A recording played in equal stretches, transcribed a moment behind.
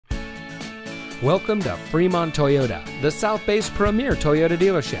Welcome to Fremont Toyota, the South Bay's premier Toyota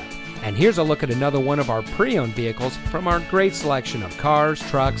dealership. And here's a look at another one of our pre-owned vehicles from our great selection of cars,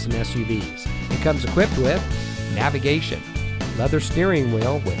 trucks, and SUVs. It comes equipped with navigation, leather steering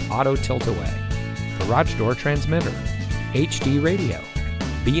wheel with auto tilt-away, garage door transmitter, HD radio,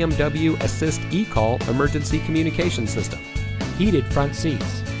 BMW Assist eCall emergency communication system, heated front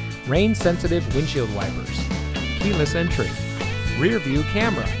seats, rain-sensitive windshield wipers, keyless entry, rear view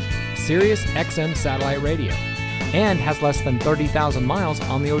camera, Sirius XM satellite radio, and has less than 30,000 miles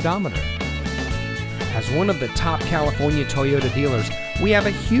on the odometer. As one of the top California Toyota dealers, we have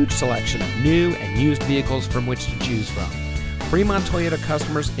a huge selection of new and used vehicles from which to choose from. Fremont Toyota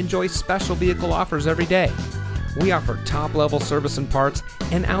customers enjoy special vehicle offers every day. We offer top-level service and parts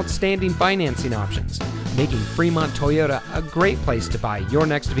and outstanding financing options, making Fremont Toyota a great place to buy your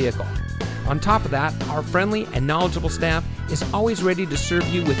next vehicle. On top of that, our friendly and knowledgeable staff is always ready to serve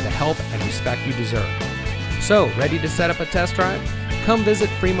you with the help and respect you deserve. So, ready to set up a test drive? Come visit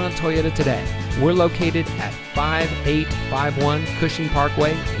Fremont Toyota today. We're located at 5851 Cushing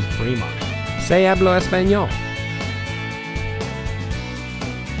Parkway in Fremont. Se hablo español.